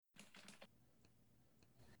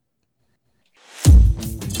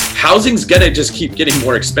housing's gonna just keep getting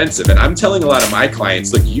more expensive. And I'm telling a lot of my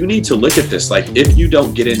clients, look, you need to look at this. Like, if you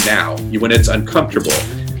don't get in now, when it's uncomfortable,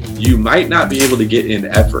 you might not be able to get in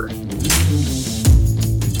ever.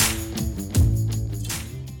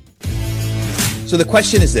 So the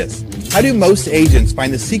question is this: how do most agents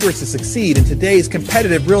find the secrets to succeed in today's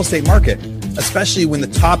competitive real estate market, especially when the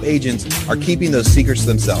top agents are keeping those secrets to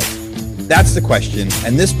themselves? That's the question,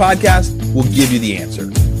 and this podcast will give you the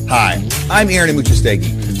answer. Hi, I'm Aaron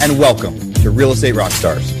Amuchastegui, and welcome to Real Estate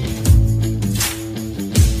Rockstars.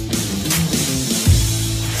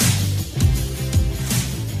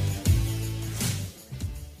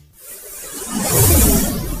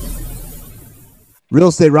 Real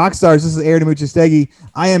Estate Rockstars, this is Aaron Amuchastegui.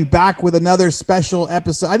 I am back with another special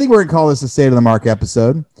episode. I think we're going to call this the State of the Market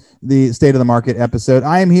episode. The State of the Market episode.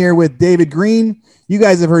 I am here with David Green. You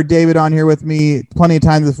guys have heard David on here with me plenty of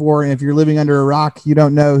times before, and if you're living under a rock, you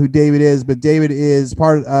don't know who David is, but David is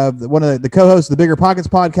part of one of the co-hosts of the Bigger Pockets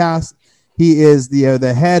podcast. He is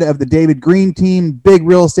the head of the David Green team, big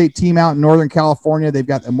real estate team out in Northern California. They've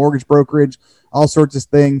got a mortgage brokerage, all sorts of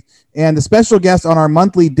things. And the special guest on our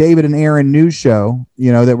monthly David and Aaron news show,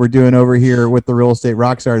 that we're doing over here with the Real Estate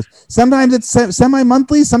Rockstars. Sometimes it's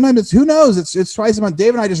semi-monthly. Sometimes it's, who knows? It's twice a month.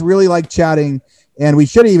 David and I just really like chatting, and we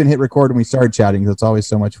should have even hit record when we started chatting because it's always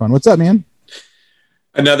so much fun. What's up, man?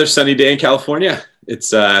 Another sunny day in California. It's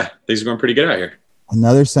things are going pretty good out here.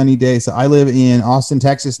 Another sunny day. So I live in Austin,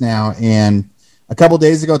 Texas now, and a couple of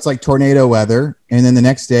days ago it's like tornado weather, and then the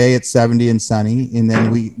next day it's 70 and sunny, and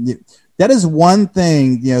then that is one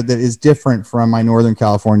thing that is different from my Northern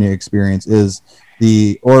California experience is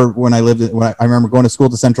when I remember going to school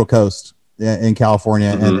at the Central Coast in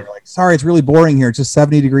California, and they're like, sorry, it's really boring here. It's just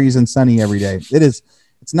 70 degrees and sunny every day.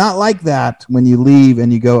 It's not like that when you leave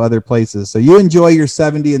and you go other places. So you enjoy your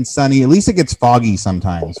 70 and sunny. At least it gets foggy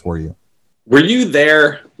sometimes for you. Were you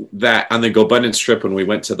there on the GoBundance trip when we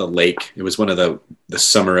went to the lake? It was one of the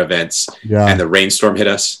summer events, and the rainstorm hit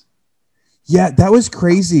us. Yeah, that was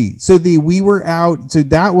crazy. So we were out. So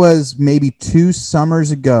that was maybe 2 summers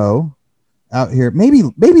ago out here, maybe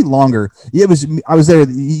longer. Yeah, I was there.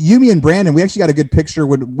 You, me, and Brandon. We actually got a good picture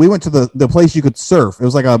when we went to the place you could surf. It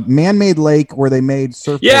was like a man-made lake where they made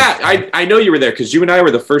surf. Yeah, I know you were there because you and I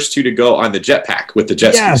were the first 2 to go on the jetpack with the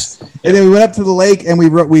jet skis. And then we went up to the lake and we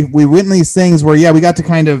went in these things where we got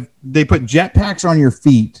to they put jetpacks on your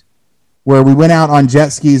feet, where we went out on jet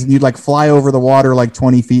skis and you'd like fly over the water like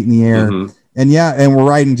 20 feet in the air. Mm-hmm. And we're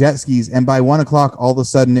riding jet skis. And by 1 o'clock, all of a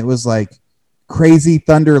sudden it was like crazy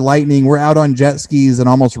thunder, lightning. We're out on jet skis and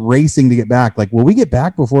almost racing to get back. Like, will we get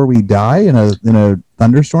back before we die in a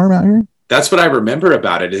thunderstorm out here? That's what I remember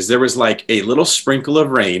about it is there was like a little sprinkle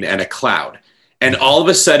of rain and a cloud. And all of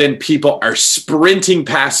a sudden people are sprinting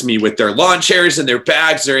past me with their lawn chairs and their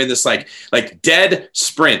bags. They're in this like dead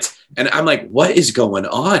sprint. And I'm like, what is going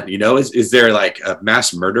on? Is there like a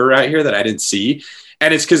mass murder out here that I didn't see?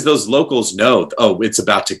 And it's because those locals know, it's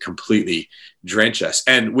about to completely drench us.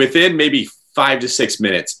 And within maybe 5 to 6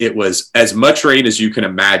 minutes, it was as much rain as you can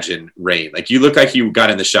imagine rain. Like, you look like you got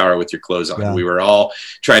in the shower with your clothes on. Yeah. We were all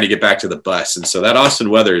trying to get back to the bus. And so that Austin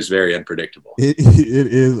weather is very unpredictable. It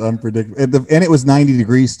is unpredictable. And it was 90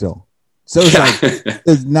 degrees still. So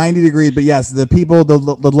it's 90 degrees. But yes, the people, the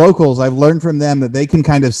locals, I've learned from them that they can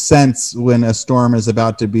kind of sense when a storm is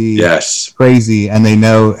about to be crazy, and they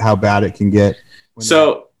know how bad it can get.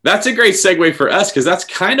 So that's a great segue for us because that's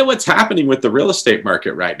kind of what's happening with the real estate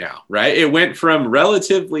market right now, right? It went from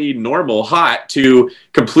relatively normal hot to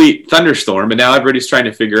complete thunderstorm. And now everybody's trying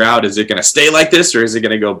to figure out, is it going to stay like this or is it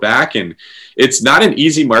going to go back? And it's not an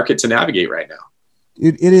easy market to navigate right now.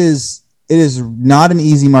 It is not an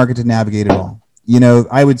easy market to navigate at all.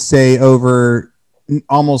 I would say over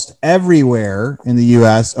almost everywhere in the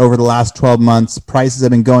U.S. over the last 12 months, prices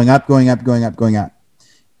have been going up.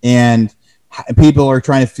 And people are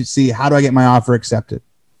trying to see, how do I get my offer accepted?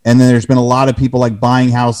 And then there's been a lot of people like buying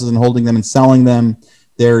houses and holding them and selling them.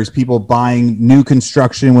 There's people buying new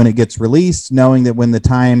construction when it gets released, knowing that by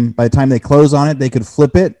the time they close on it, they could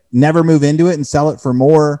flip it, never move into it and sell it for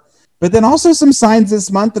more. But then also some signs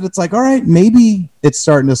this month that it's like, all right, maybe it's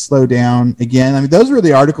starting to slow down again. I mean, those were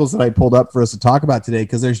the articles that I pulled up for us to talk about today,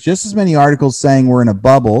 because there's just as many articles saying we're in a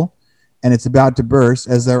bubble and it's about to burst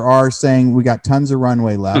as there are saying we got tons of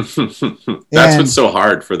runway left. That's what's so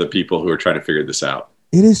hard for the people who are trying to figure this out.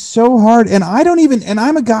 It is so hard. And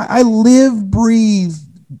I'm a guy, I live, breathe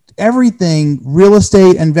everything, real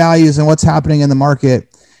estate and values and what's happening in the market.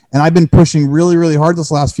 And I've been pushing really, really hard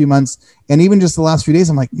this last few months. And even just the last few days,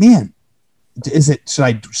 I'm like, man,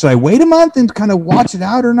 should I wait a month and kind of watch it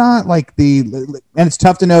out or not? And it's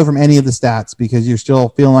tough to know from any of the stats because you're still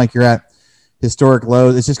feeling like you're at historic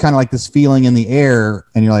lows. It's just kind of like this feeling in the air,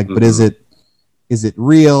 and you're like, but is it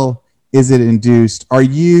real? Is it induced? Are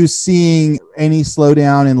you seeing any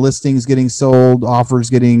slowdown in listings getting sold, offers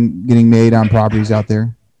getting made on properties out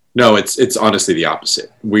there? No, it's honestly the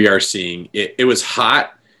opposite. We are seeing it. It was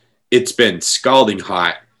hot. It's been scalding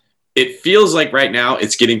hot. It feels like right now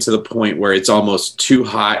it's getting to the point where it's almost too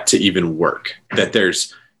hot to even work, that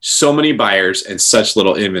there's so many buyers and such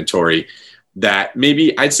little inventory that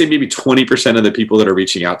I'd say maybe 20% of the people that are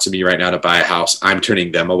reaching out to me right now to buy a house, I'm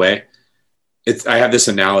turning them away. I have this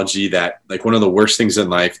analogy that like one of the worst things in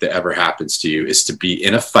life that ever happens to you is to be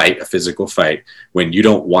in a fight, a physical fight, when you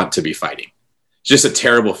don't want to be fighting. It's just a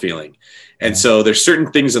terrible feeling. And so there's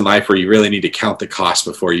certain things in life where you really need to count the cost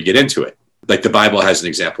before you get into it. Like the Bible has an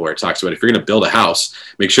example where it talks about if you're going to build a house,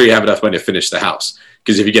 make sure you have enough money to finish the house.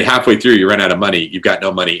 Because if you get halfway through, you run out of money, you've got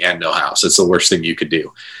no money and no house. It's the worst thing you could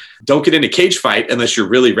do. Don't get in a cage fight unless you're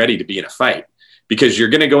really ready to be in a fight. Because you're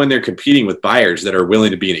going to go in there competing with buyers that are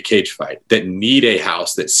willing to be in a cage fight, that need a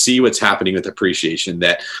house, that see what's happening with appreciation,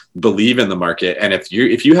 that believe in the market. And if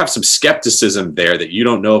you have some skepticism there that you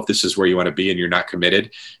don't know if this is where you want to be and you're not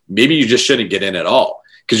committed, maybe you just shouldn't get in at all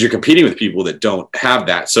because you're competing with people that don't have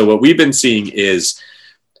that. So what we've been seeing is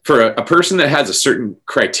for a person that has a certain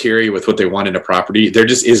criteria with what they want in a property, there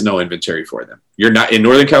just is no inventory for them. You're not in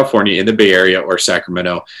Northern California, in the Bay Area or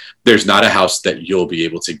Sacramento, there's not a house that you'll be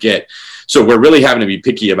able to get. So we're really having to be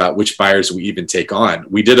picky about which buyers we even take on.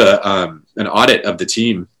 We did an audit of the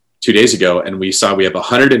team 2 days ago, and we saw we have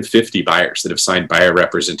 150 buyers that have signed buyer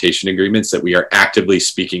representation agreements that we are actively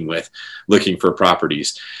speaking with, looking for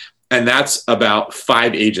properties. And that's about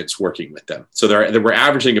 5 agents working with them. So we're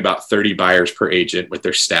averaging about 30 buyers per agent with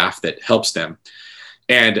their staff that helps them.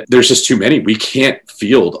 And there's just too many. We can't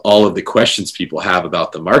field all of the questions people have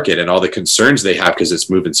about the market and all the concerns they have because it's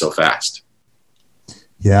moving so fast.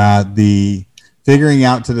 Yeah, the figuring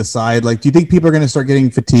out to decide, like, do you think people are going to start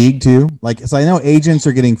getting fatigued too? Like, so I know agents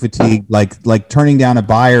are getting fatigued, like turning down a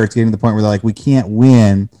buyer. It's getting to the point where they're like, we can't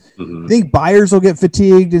win. I think buyers will get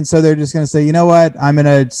fatigued, and so they're just going to say, you know what, I'm going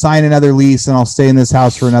to sign another lease and I'll stay in this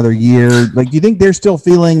house for another year. Like, do you think they're still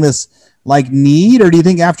feeling this like need, or do you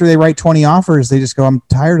think after they write 20 offers, they just go, I'm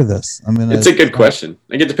tired of this? It's a good question.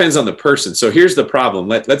 Like, it depends on the person. So here's the problem.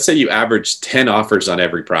 Let's say you average 10 offers on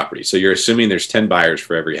every property. So you're assuming there's 10 buyers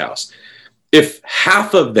for every house. If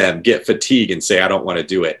half of them get fatigued and say, I don't want to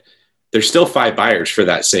do it, there's still 5 buyers for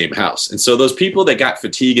that same house. And so those people that got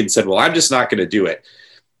fatigued and said, well, I'm just not going to do it.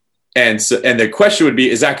 And the question would be,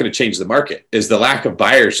 is that going to change the market? Is the lack of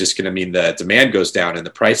buyers just going to mean the demand goes down and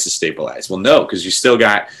the price is stabilized? Well, no, because you still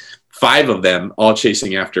got 5 of them all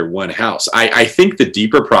chasing after one house. I think the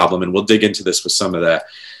deeper problem, and we'll dig into this with some of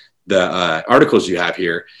the articles you have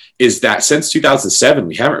here, is that since 2007,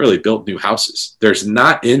 we haven't really built new houses. There's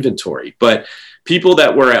not inventory, but people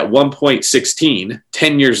that were at 1.16,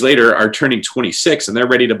 10 years later are turning 26 and they're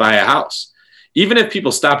ready to buy a house. Even if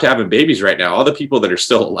people stopped having babies right now, all the people that are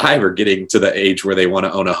still alive are getting to the age where they want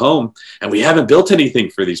to own a home, and we haven't built anything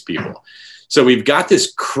for these people. So we've got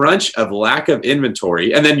this crunch of lack of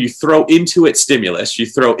inventory, and then you throw into it stimulus, you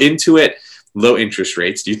throw into it low interest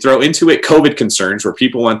rates, you throw into it COVID concerns where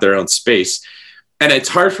people want their own space. And it's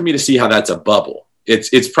hard for me to see how that's a bubble.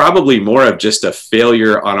 It's probably more of just a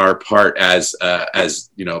failure on our part as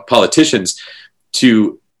politicians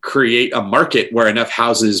to create a market where enough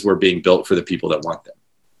houses were being built for the people that want them.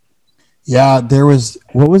 Yeah,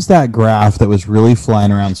 what was that graph that was really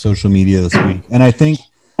flying around social media this week? And I think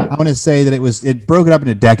I want to say that it broke it up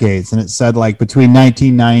into decades, and it said like between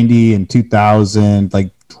 1990 and 2000,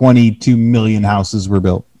 like 22 million houses were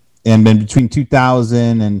built. And then between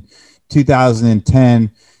 2000 and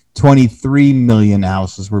 2010, 23 million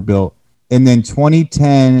houses were built. And then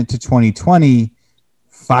 2010 to 2020,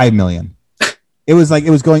 5 million. It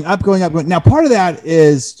was going up. Now, part of that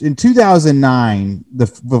is in 2009,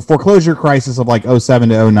 the foreclosure crisis of like 07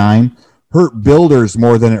 to 09 hurt builders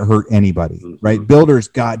more than it hurt anybody, right? Builders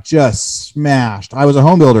got just smashed. I was a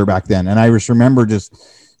home builder back then, and I just remember just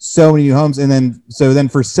so many new homes. And then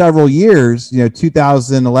for several years,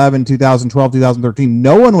 2011, 2012, 2013,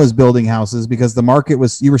 no one was building houses because the market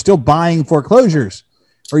you were still buying foreclosures,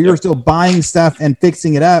 or you were still buying stuff and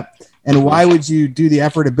fixing it up. And why would you do the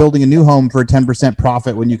effort of building a new home for a 10%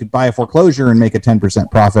 profit when you could buy a foreclosure and make a 10%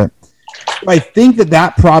 profit? I think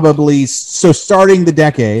that probably, so starting the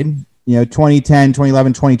decade, 2010,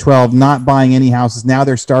 2011, 2012, not buying any houses. Now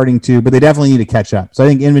they're starting to, but they definitely need to catch up. So I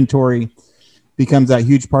think inventory becomes that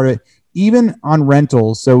huge part of it. Even on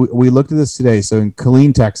rentals. So we looked at this today. So in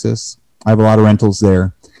Killeen, Texas, I have a lot of rentals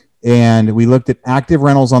there. and we looked at active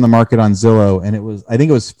rentals on the market on Zillow, and I think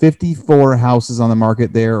it was 54 houses on the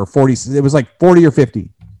market there, or 40. It was like 40 or 50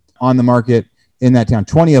 on the market in that town.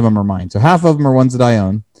 20 of them are mine. So half of them are ones that I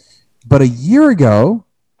own. But a year ago,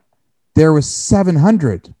 there was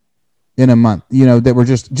 700 in a month, that were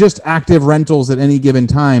just active rentals at any given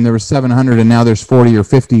time. There were 700, and now there's 40 or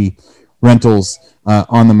 50 rentals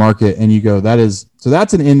on the market. And you go,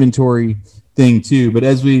 that's an inventory thing too. But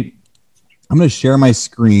I'm going to share my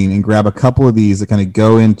screen and grab a couple of these that kind of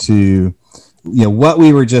go into, what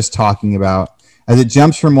we were just talking about as it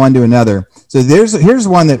jumps from one to another. So here's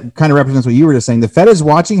one that kind of represents what you were just saying. The Fed is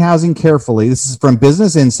watching housing carefully. This is from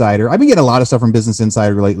Business Insider. I've been getting a lot of stuff from Business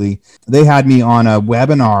Insider lately. They had me on a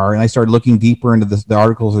webinar, and I started looking deeper into the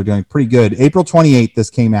articles. Are doing pretty good. April 28th, this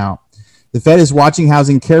came out. The Fed is watching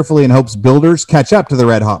housing carefully and hopes builders catch up to the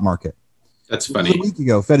red hot market. That's funny. A week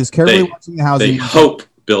ago, Fed is carefully watching the housing. They hope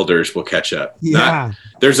builders will catch up. Yeah.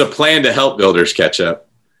 There's a plan to help builders catch up.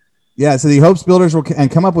 Yeah, so he hopes builders will and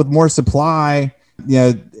come up with more supply.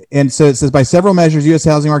 And so it says by several measures, U.S.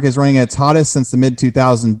 housing market is running at its hottest since the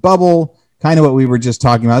mid-2000 bubble. Kind of what we were just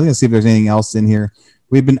talking about. I'm going to see if there's anything else in here.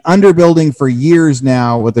 We've been underbuilding for years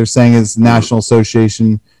now. What they're saying is National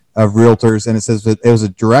Association of Realtors, and it says that it was a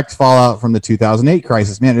direct fallout from the 2008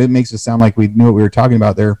 crisis. Man, it makes it sound like we knew what we were talking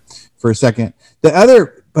about there for a second. But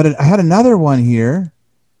I had another one here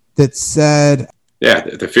that said,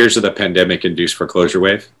 the fears of the pandemic induced foreclosure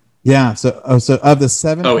wave. Yeah. So of the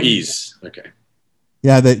seven. Oh, ease. Okay.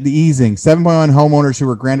 Yeah, the easing. 7.1 homeowners who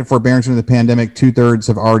were granted forbearance during the pandemic, 2/3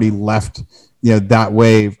 have already left, that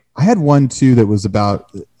wave. I had one too that was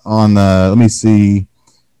about on the. Let me see.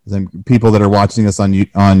 People that are watching this on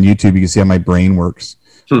YouTube, you can see how my brain works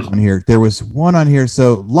on here. There was one on here.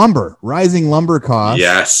 So rising lumber costs.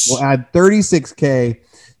 Yes. Will add $36,000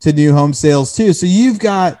 to new home sales too. So you've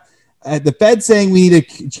got the Fed saying we need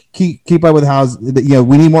to keep up with housing.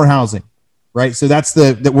 We need more housing. Right. So that's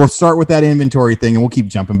we'll start with that inventory thing, and we'll keep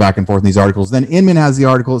jumping back and forth in these articles. Then Inman has the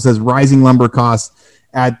article. It says rising lumber costs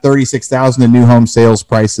add $36,000 to new home sales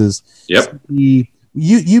prices. Yep. So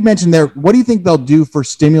you mentioned there. What do you think they'll do for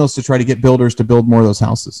stimulus to try to get builders to build more of those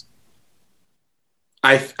houses?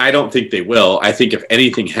 I don't think they will. I think if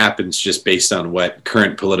anything happens just based on what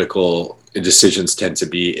current political decisions tend to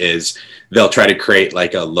be, is they'll try to create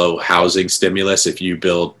like a low housing stimulus. If you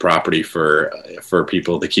build property for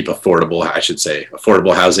people to keep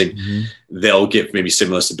affordable housing, they'll give maybe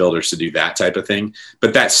stimulus to builders to do that type of thing.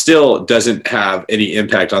 But that still doesn't have any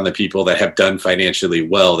impact on the people that have done financially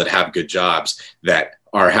well, that have good jobs, that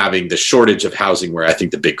are having the shortage of housing, where I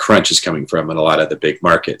think the big crunch is coming from in a lot of the big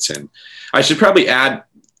markets. And I should probably add,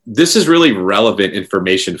 this is really relevant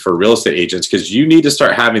information for real estate agents, because you need to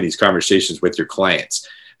start having these conversations with your clients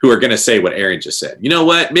who are going to say what Aaron just said. You know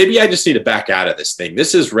what? Maybe I just need to back out of this thing.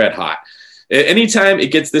 This is red hot. Anytime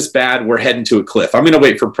it gets this bad, we're heading to a cliff. I'm going to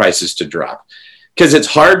wait for prices to drop, because it's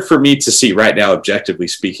hard for me to see right now, objectively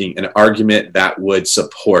speaking, an argument that would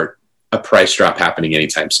support a price drop happening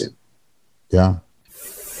anytime soon. Yeah.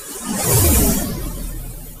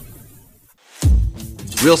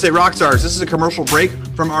 Real Estate Rockstars, this is a commercial break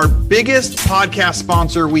from our biggest podcast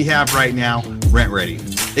sponsor we have right now,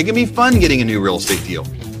 RentRedi. It can be fun getting a new real estate deal,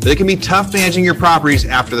 but it can be tough managing your properties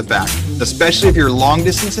after the fact, especially if you're long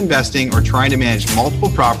distance investing or trying to manage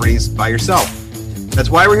multiple properties by yourself.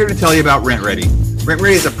 That's why we're here to tell you about RentRedi.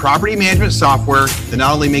 RentRedi is a property management software that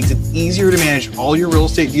not only makes it easier to manage all your real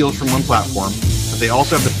estate deals from one platform, but they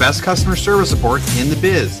also have the best customer service support in the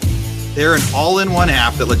biz. They're an all-in-one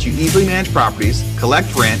app that lets you easily manage properties,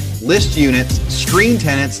 collect rent, list units, screen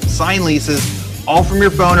tenants, sign leases, all from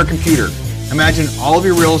your phone or computer. Imagine all of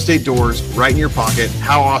your real estate doors right in your pocket.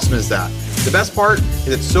 How awesome is that? The best part is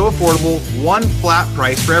it's so affordable, one flat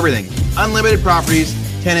price for everything. Unlimited properties,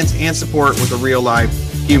 tenants, and support with a real live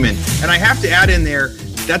human. And I have to add in there,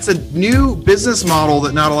 that's a new business model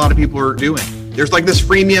that not a lot of people are doing. There's like this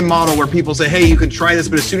freemium model where people say, hey, you can try this,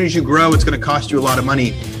 but as soon as you grow, it's going to cost you a lot of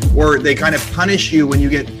money. Or they kind of punish you when you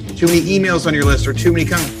get too many emails on your list or too many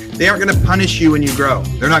comments. They aren't going to punish you when you grow.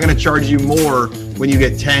 They're not going to charge you more when you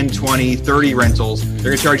get 10, 20, 30 rentals. They're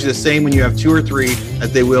going to charge you the same when you have 2 or 3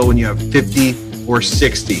 as they will when you have 50 or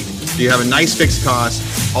 60. So you have a nice fixed cost,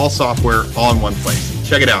 all software, all in one place.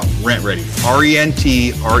 Check it out,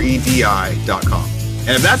 RentRedi, RentRedi.com. And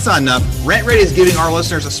if that's not enough, RentRedi is giving our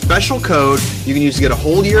listeners a special code you can use to get a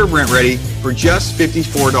whole year of RentRedi for just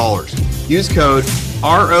 $54. Use code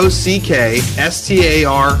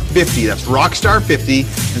ROCKSTAR50, that's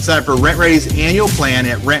Rockstar50, and sign up for RentRedi's annual plan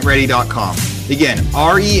at rentredi.com. Again,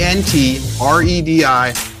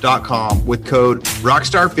 RentRedi.com with code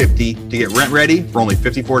Rockstar50 to get RentRedi for only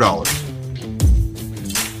 $54.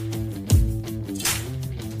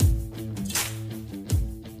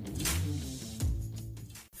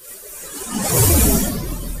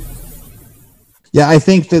 Yeah, I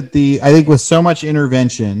think with so much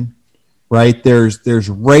intervention, right? There's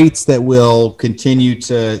rates that will continue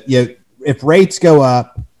to, if rates go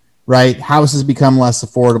up, right, houses become less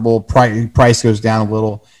affordable, price goes down a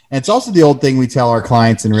little. And it's also the old thing we tell our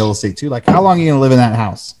clients in real estate too, like, how long are you going to live in that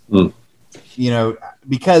house?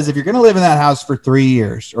 Because if you're going to live in that house for 3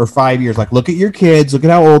 years or 5 years, like, look at your kids, look at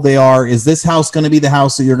how old they are. Is this house going to be the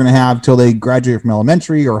house that you're going to have till they graduate from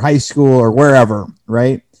elementary or high school or wherever,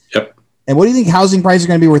 right? Yep. And what do you think housing prices are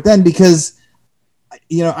going to be worth then? Because,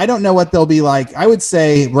 I don't know what they'll be like. I would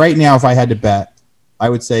say right now, if I had to bet, I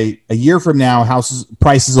would say a year from now,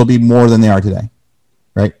 prices will be more than they are today,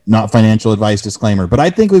 right? Not financial advice, disclaimer. But I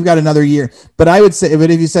think we've got another year. But I would say,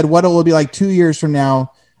 if you said what it will be like 2 years from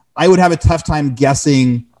now, I would have a tough time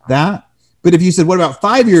guessing that. But if you said, what about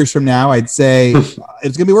 5 years from now, I'd say it's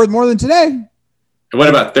going to be worth more than today. And what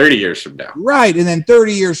about 30 years from now? Right. And then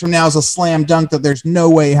 30 years from now is a slam dunk that there's no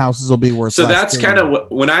way houses will be worth. So that's kind of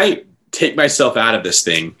what, when I take myself out of this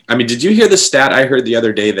thing. I mean, did you hear the stat I heard the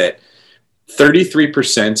other day that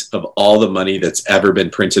 33% of all the money that's ever been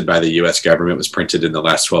printed by the U.S. government was printed in the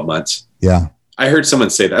last 12 months? Yeah. I heard someone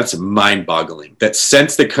say that's mind-boggling, that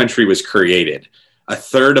since the country was created, a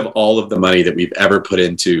third of all of the money that we've ever put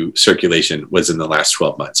into circulation was in the last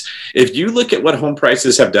 12 months. If you look at what home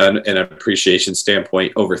prices have done in an appreciation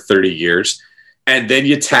standpoint over 30 years, and then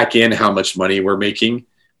you tack in how much money we're making,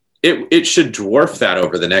 it should dwarf that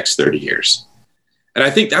over the next 30 years. And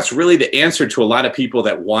I think that's really the answer to a lot of people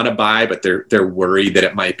that want to buy, but they're worried that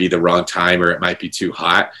it might be the wrong time or it might be too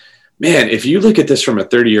hot. Man, if you look at this from a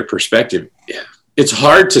 30-year perspective, it's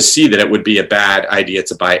hard to see that it would be a bad idea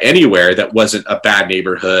to buy anywhere that wasn't a bad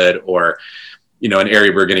neighborhood or, an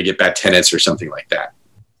area we're going to get bad tenants or something like that.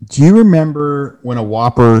 Do you remember when a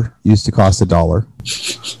Whopper used to cost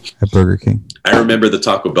 $1 at Burger King? I remember the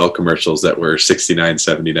Taco Bell commercials that were $69,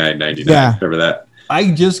 $79, $99. Yeah. Remember that?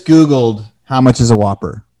 I just Googled how much is a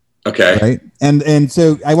Whopper. Okay. Right. And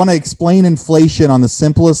so I want to explain inflation on the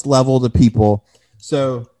simplest level to people.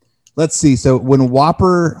 So let's see. So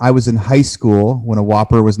I was in high school when a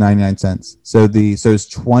Whopper was 99 cents. So it's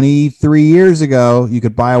 23 years ago, you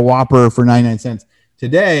could buy a Whopper for 99 cents.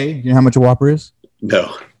 Today, you know how much a Whopper is?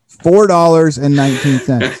 No.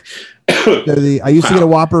 $4.19. I used to get a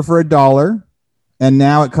Whopper for $1, and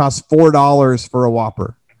now it costs $4 for a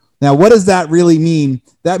Whopper. Now, what does that really mean?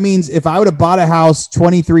 That means if I would have bought a house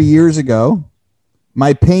 23 years ago,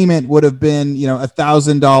 my payment would have been,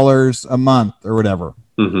 $1,000 a month or whatever,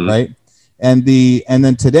 right? And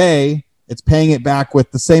then today, it's paying it back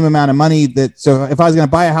with the same amount of money so if I was going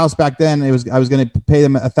to buy a house back then, I was going to pay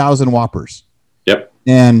them 1,000 Whoppers. Yep.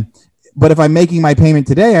 But if I'm making my payment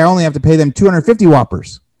today, I only have to pay them 250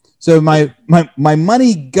 Whoppers. So my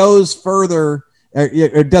money goes further.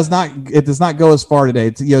 It does not go as far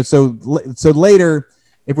today. So later,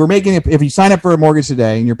 if you sign up for a mortgage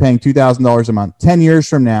today and you're paying $2,000 a month, 10 years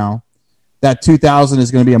from now, that $2,000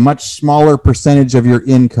 is going to be a much smaller percentage of your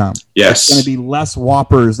income. Yes, it's going to be less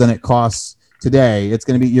Whoppers than it costs today.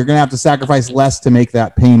 You're going to have to sacrifice less to make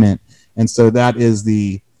that payment, and so that is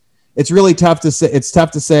It's really tough to say. It's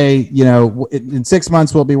tough to say, in 6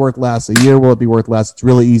 months will it be worth less? A year will it be worth less? It's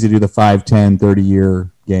really easy to do the 5, 10,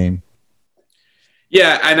 30-year game.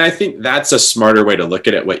 Yeah, and I think that's a smarter way to look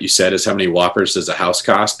at it. What you said is how many Whoppers does a house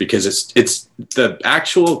cost? Because it's the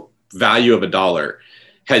actual value of $1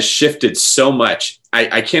 has shifted so much.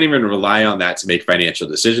 I can't even rely on that to make financial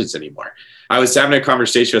decisions anymore. I was having a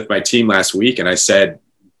conversation with my team last week, and I said,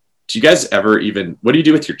 do you guys what do you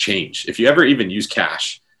do with your change? If you ever even use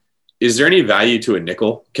cash, is there any value to a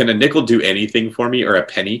nickel? Can a nickel do anything for me, or a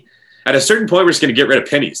penny? At a certain point, we're just going to get rid of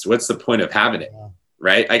pennies. What's the point of having it?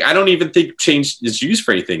 Right? Like, I don't even think change is used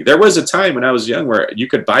for anything. There was a time when I was young where you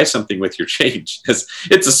could buy something with your change.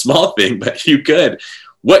 It's a small thing, but you could.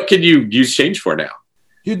 What can you use change for now?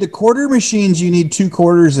 Dude, the quarter machines, you need 2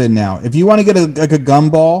 quarters in now. If you want to get a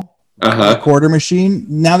gumball, a quarter machine,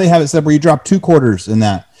 now they have it set up where you drop 2 quarters in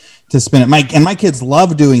that to spin it. My kids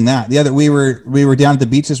love doing that. We were down at the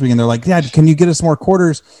beach this weekend. They're like, Dad, can you get us more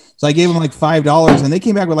quarters? So I gave them like $5, and they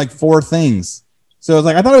came back with like 4 things. So it was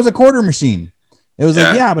like, I thought it was a quarter machine. It was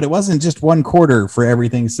like, yeah, but it wasn't just 1 quarter for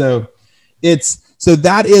everything. So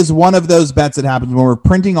that is one of those bets that happens when we're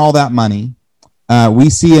printing all that money.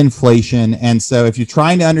 We see inflation. And so if you're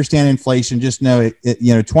trying to understand inflation, just know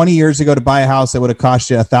 20 years ago to buy a house, that would have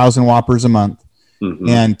cost you 1,000 Whoppers a month. Mm-hmm.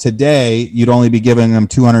 And today you'd only be giving them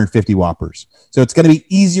 250 Whoppers. So it's going to be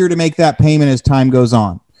easier to make that payment as time goes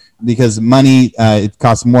on, because it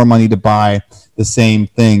costs more money to buy the same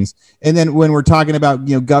things. And then when we're talking about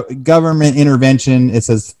government intervention, it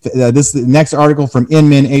says this next article from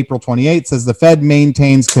Inman, April 28, says the Fed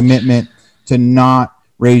maintains commitment to not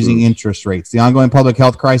raising interest rates. The ongoing public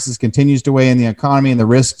health crisis continues to weigh in the economy, and the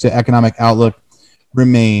risks to economic outlook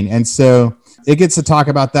remain. And so it gets to talk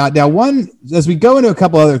about that. Now, as we go into a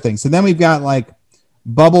couple other things, so then we've got like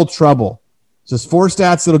bubble trouble. Just 4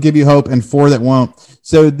 stats that'll give you hope and 4 that won't.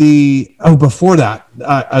 So before that,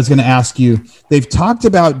 I was going to ask you, they've talked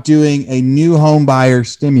about doing a new home buyer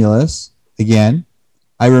stimulus again.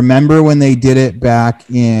 I remember when they did it back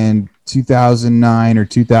in 2009 or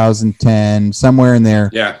 2010, somewhere in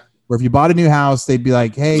there. Yeah. Where if you bought a new house, they'd be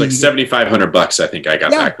like, hey. It was like $7,500 I think I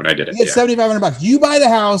got back when I did it. It's $7,500. You buy the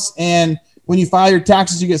house, and when you file your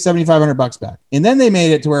taxes, you get $7,500 back. And then they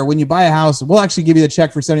made it to where when you buy a house, we'll actually give you the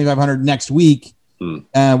check for $7,500 next week.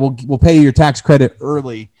 We'll pay you your tax credit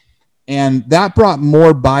early. And that brought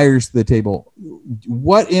more buyers to the table.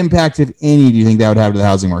 What impact, if any, do you think that would have to the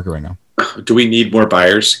housing market right now? Do we need more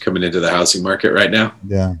buyers coming into the housing market right now?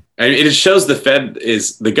 Yeah. I mean, it shows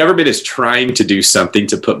the government is trying to do something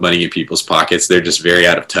to put money in people's pockets. They're just very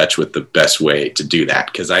out of touch with the best way to do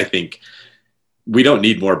that. Because I think we don't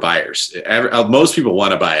need more buyers. Most people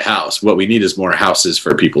want to buy a house. What we need is more houses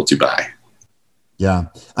for people to buy. Yeah,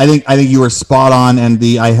 I think you were spot on. And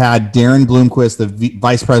I had Darren Bloomquist, the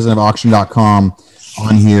vice president of auction.com,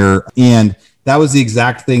 on here, and that was the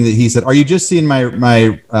exact thing that he said. Are you just seeing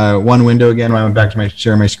my one window again when I went back to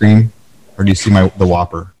share my screen, or do you see the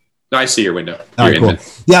Whopper? No, I see your window. All right, cool.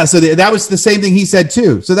 Yeah, so that was the same thing he said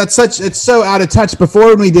too. So it's so out of touch. Before,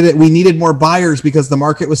 when we did it, we needed more buyers because the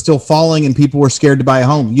market was still falling and people were scared to buy a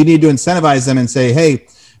home. You need to incentivize them and say, hey,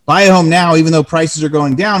 buy a home now, even though prices are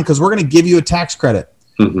going down, because we're going to give you a tax credit.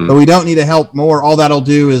 Mm-hmm. But we don't need to help more. All that'll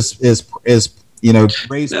do is raise.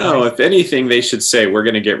 No, if anything, they should say we're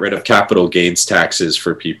going to get rid of capital gains taxes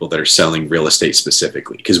for people that are selling real estate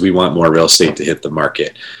specifically, because we want more real estate to hit the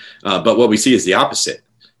market. But what we see is the opposite.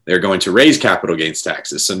 They're going to raise capital gains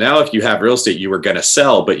taxes. So now if you have real estate you were going to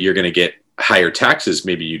sell, but you're going to get higher taxes,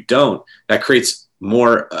 maybe you don't, that creates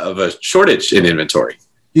more of a shortage in inventory.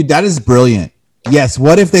 Dude, that is brilliant. Yes.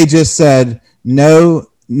 What if they just said no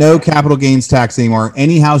capital gains tax anymore?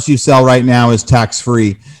 Any house you sell right now is tax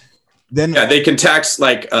free. Then they can tax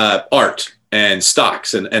like art and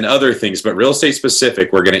stocks and other things, but real estate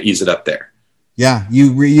specific, we're going to ease it up there. Yeah,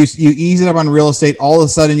 you ease it up on real estate. All of a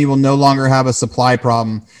sudden, you will no longer have a supply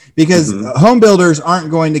problem because home builders aren't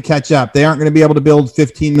going to catch up. They aren't going to be able to build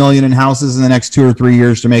 15 million in houses in the next 2 or 3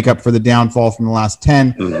 years to make up for the downfall from the last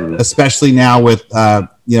 10, especially now with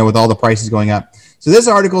with all the prices going up. So this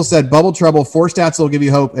article said bubble trouble, 4 stats that will give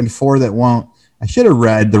you hope and 4 that won't. I should have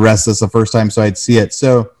read the rest of this the first time so I'd see it.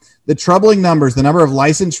 So the troubling numbers: the number of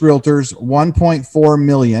licensed realtors, 1.4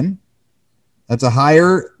 million. That's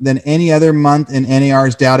higher than any other month in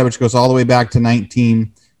NAR's data, which goes all the way back to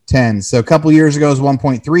 1910. So a couple years ago, it was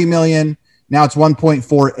 1.3 million. Now it's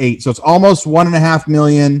 1.48. So it's almost 1.5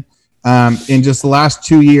 million. In just the last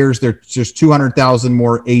 2 years, there's just 200,000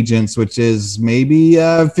 more agents, which is maybe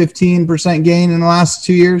a 15% gain in the last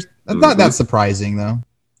 2 years. That's not that surprising, though.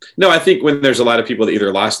 No, I think when there's a lot of people that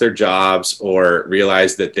either lost their jobs or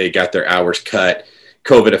realized that they got their hours cut,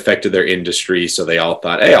 COVID affected their industry, so they all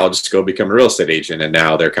thought, hey, I'll just go become a real estate agent, and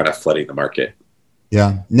now they're kind of flooding the market.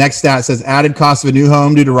 Yeah. Next stat says added cost of a new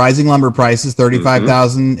home due to rising lumber prices,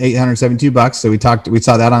 $35,872. So we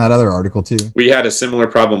saw that on that other article too. We had a similar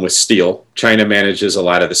problem with steel. China manages a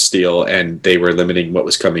lot of the steel, and they were limiting what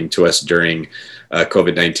was coming to us during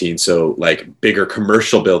COVID-19. So like bigger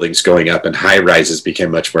commercial buildings going up and high rises became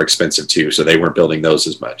much more expensive too. So they weren't building those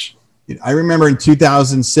as much. I remember in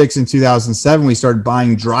 2006 and 2007, we started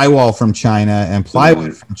buying drywall from China and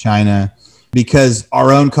plywood from China because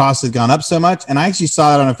our own costs had gone up so much. And I actually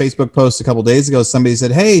saw that on a Facebook post a couple of days ago. Somebody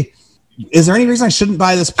said, hey, is there any reason I shouldn't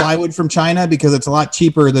buy this plywood from China because it's a lot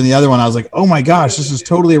cheaper than the other one? I was like, oh my gosh, this is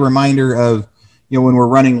totally a reminder of, when we're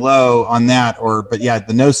running low on that. But yeah,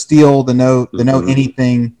 the no steel, the no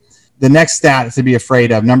anything. The next stat to be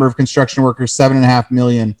afraid of: number of construction workers, 7.5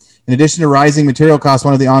 million. In addition to rising material costs,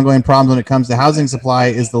 one of the ongoing problems when it comes to housing supply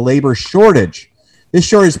is the labor shortage. This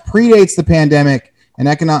shortage predates the pandemic, and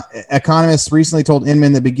economists recently told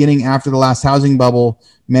Inman that beginning after the last housing bubble,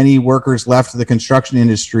 many workers left the construction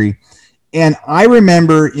industry. And I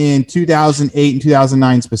remember in 2008 and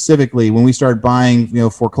 2009 specifically, when we started buying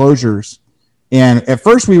foreclosures, and at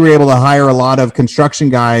first we were able to hire a lot of construction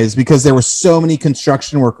guys because there were so many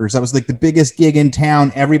construction workers. That was like the biggest gig in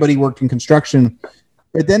town. Everybody worked in construction.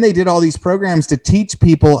 But then they did all these programs to teach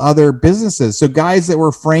people other businesses. So guys that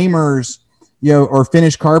were framers, or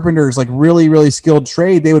finished carpenters, like really, really skilled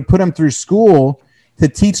trade, they would put them through school to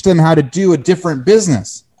teach them how to do a different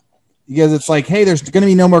business. Because it's like, hey, there's going to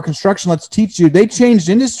be no more construction. Let's teach you. They changed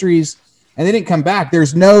industries and they didn't come back.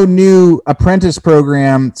 There's no new apprentice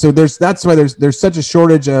program. So that's why there's such a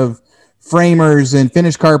shortage of framers and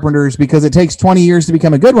finish carpenters, because it takes 20 years to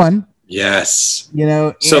become a good one. Yes.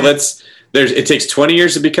 So it takes 20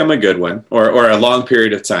 years to become a good one, or a long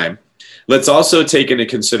period of time. Let's also take into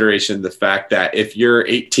consideration the fact that if you're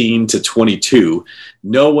 18 to 22,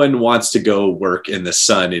 no one wants to go work in the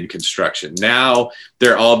sun in construction. Now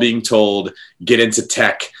they're all being told, get into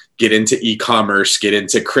tech, get into e-commerce, get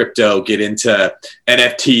into crypto, get into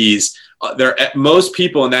NFTs. Most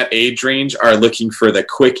people in that age range are looking for the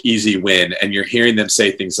quick, easy win. And you're hearing them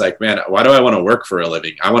say things like, man, why do I want to work for a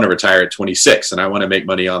living? I want to retire at 26 and I want to make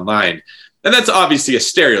money online. And that's obviously a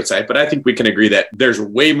stereotype, but I think we can agree that there's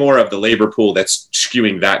way more of the labor pool that's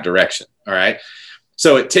skewing that direction. All right.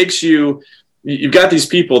 So it takes you've got these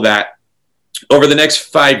people that over the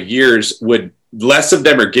next 5 years less of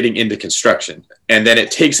them are getting into construction. And then it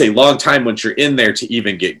takes a long time once you're in there to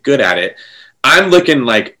even get good at it. I'm looking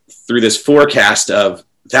like through this forecast of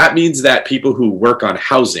that means that people who work on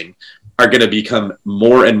housing are going to become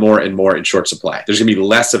more and more and more in short supply. There's going to be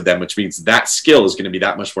less of them, which means that skill is going to be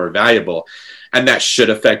that much more valuable. And that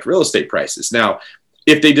should affect real estate prices. Now,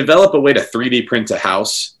 if they develop a way to 3D print a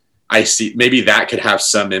house, I see maybe that could have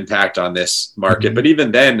some impact on this market. Mm-hmm. But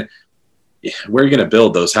even then, where are you going to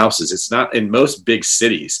build those houses? It's not in most big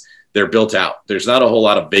cities. They're built out. There's not a whole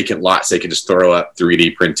lot of vacant lots they can just throw up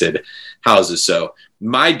 3D printed houses. So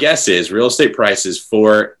my guess is real estate prices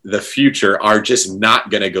for the future are just not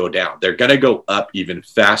going to go down. They're going to go up even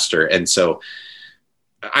faster. And so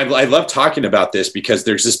I love talking about this because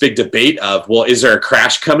there's this big debate of, well, is there a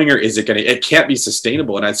crash coming or is it can't be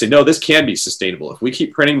sustainable? And I'd say, no, this can be sustainable. If we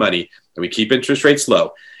keep printing money and we keep interest rates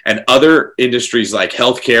low, and other industries like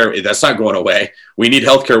healthcare, that's not going away. We need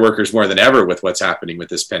healthcare workers more than ever with what's happening with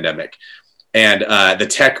this pandemic. And the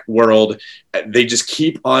tech world, they just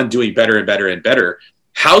keep on doing better and better and better.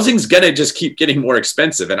 Housing's going to just keep getting more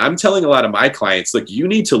expensive. And I'm telling a lot of my clients, look, you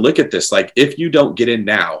need to look at this. Like if you don't get in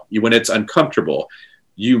now, when it's uncomfortable,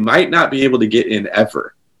 you might not be able to get in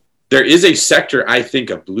ever. There is a sector, I think,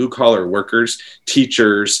 of blue collar workers,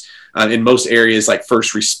 teachers, in most areas like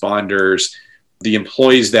first responders, the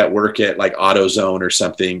employees that work at like AutoZone or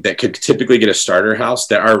something that could typically get a starter house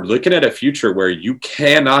that are looking at a future where you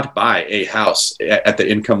cannot buy a house at the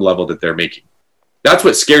income level that they're making. That's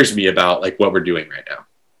what scares me about like what we're doing right now.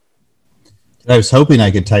 I was hoping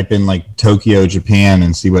I could type in like Tokyo, Japan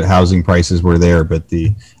and see what housing prices were there, but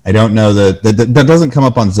I don't know that doesn't come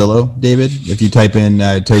up on Zillow, David, if you type in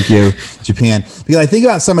Tokyo, Japan. Because I think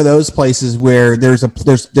about some of those places where there's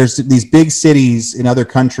these big cities in other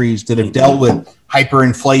countries that have dealt with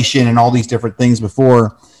hyperinflation and all these different things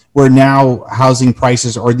before, where now housing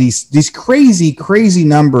prices are these crazy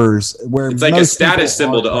numbers where it's like a status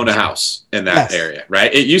symbol to own a house in that area,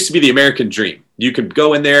 right? It used to be the American dream. You could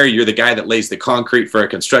go in there, you're the guy that lays the concrete for a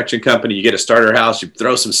construction company, you get a starter house, you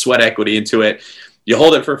throw some sweat equity into it, you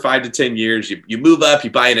hold it for 5 to 10 years, you move up, you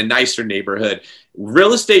buy in a nicer neighborhood.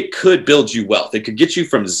 Real estate could build you wealth. It could get you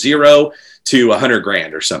from $0 to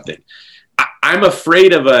 $100,000 or something. I'm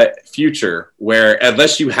afraid of a future where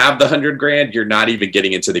unless you have the $100,000, you're not even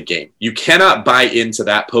getting into the game. You cannot buy into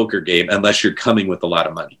that poker game unless you're coming with a lot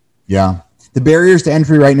of money. Yeah. The barriers to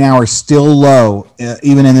entry right now are still low,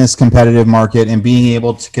 even in this competitive market, and being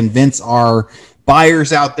able to convince our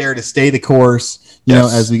buyers out there to stay the course, you know,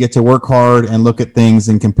 as we get to work hard and look at things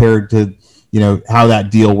and compared to, you know, how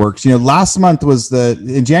that deal works. You know, last month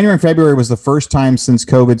in January and February was the first time since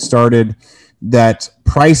COVID started that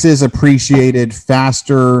prices appreciated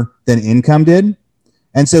faster than income did.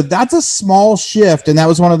 And so that's a small shift. And that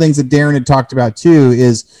was one of the things that Darren had talked about too,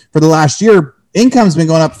 is for the last year, income's been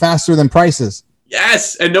going up faster than prices.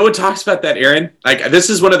 Yes. And no one talks about that, Aaron. Like this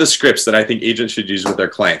is one of the scripts that I think agents should use with their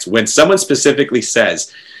clients. When someone specifically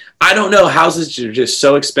says, I don't know, houses are just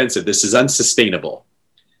so expensive, this is unsustainable.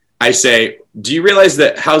 I say, do you realize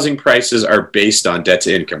that housing prices are based on debt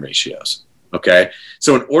to income ratios? Okay.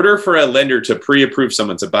 So in order for a lender to pre-approve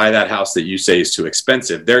someone to buy that house that you say is too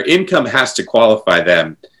expensive, their income has to qualify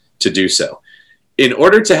them to do so. In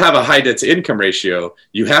order to have a high debt to income ratio,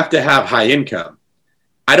 you have to have high income.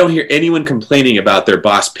 I don't hear anyone complaining about their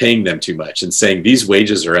boss paying them too much and saying these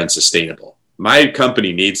wages are unsustainable. My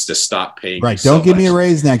company needs to stop paying. Right. Don't give me a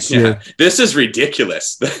raise next year. This is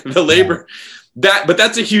ridiculous. The labor. But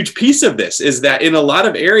that's a huge piece of this, is that in a lot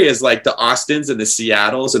of areas like the Austins and the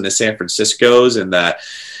Seattles and the San Franciscos and the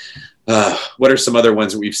what are some other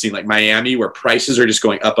ones that we've seen, like Miami, where prices are just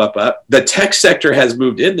going up. The tech sector has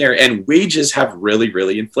moved in there and wages have really,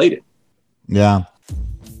 really inflated. Yeah.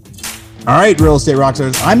 All right, real estate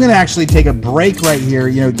rockstars. I'm going to actually take a break right here.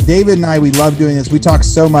 You know, David and I, we love doing this. We talk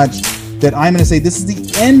so much that I'm going to say this is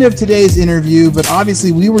the end of today's interview, but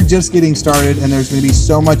obviously we were just getting started and there's going to be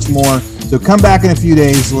so much more. So come back in a few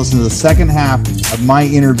days to listen to the second half of my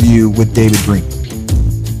interview with David Green.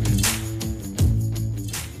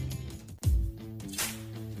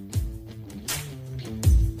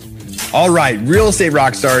 All right, real estate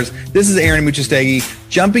rock stars, this is Aaron Amuchastegui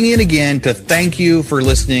jumping in again to thank you for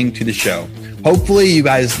listening to the show. Hopefully you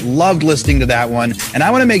guys loved listening to that one. And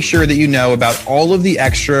I want to make sure that you know about all of the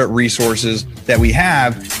extra resources that we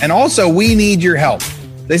have. And also, we need your help.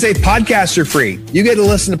 They say podcasts are free. You get to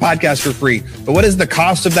listen to podcasts for free. But what is the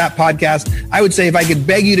cost of that podcast? I would say if I could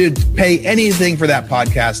beg you to pay anything for that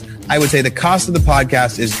podcast, I would say the cost of the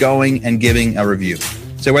podcast is going and giving a review.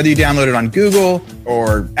 So whether you download it on Google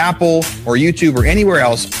or Apple or YouTube or anywhere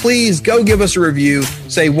else, please go give us a review.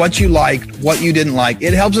 Say what you liked, what you didn't like.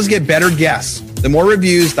 It helps us get better guests. The more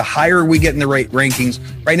reviews, the higher we get in the rankings.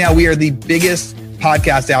 Right now, we are the biggest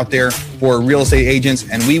podcast out there for real estate agents,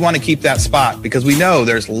 and we want to keep that spot because we know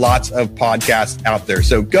there's lots of podcasts out there.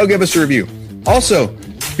 So go give us a review. Also,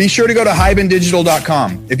 be sure to go to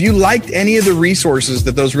hibandigital.com. If you liked any of the resources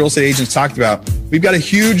that those real estate agents talked about, we've got a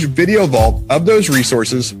huge video vault of those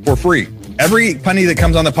resources for free. Every penny that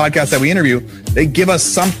comes on the podcast that we interview, they give us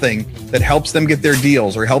something that helps them get their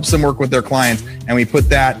deals or helps them work with their clients. And we put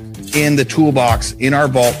that in the toolbox in our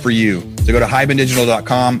vault for you. So go to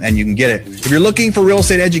hibandigital.com and you can get it. If you're looking for real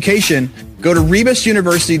estate education, go to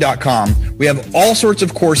rebusuniversity.com. We have all sorts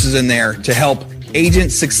of courses in there to help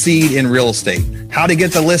agents succeed in real estate. How to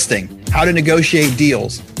get the listing, how to negotiate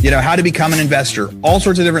deals, how to become an investor, all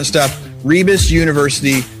sorts of different stuff,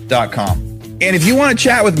 rebusuniversity.com. And if you want to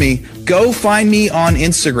chat with me, go find me on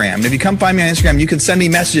Instagram. And if you come find me on Instagram, you can send me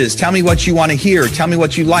messages. Tell me what you want to hear. Tell me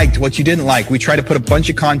what you liked, what you didn't like. We try to put a bunch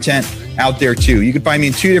of content out there too. You can find me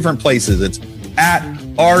in 2 different places. It's at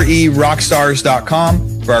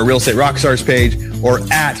rerockstars.com for our Real Estate Rockstars page, or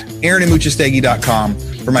at aaronamuchastegui.com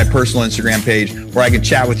for my personal Instagram page, where I can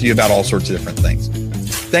chat with you about all sorts of different things.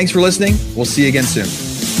 Thanks for listening. We'll see you again soon.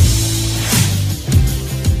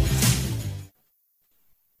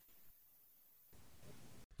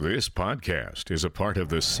 This podcast is a part of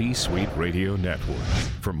the C-Suite Radio Network.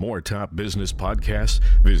 For more top business podcasts,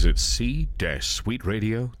 visit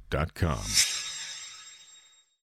c-suiteradio.com.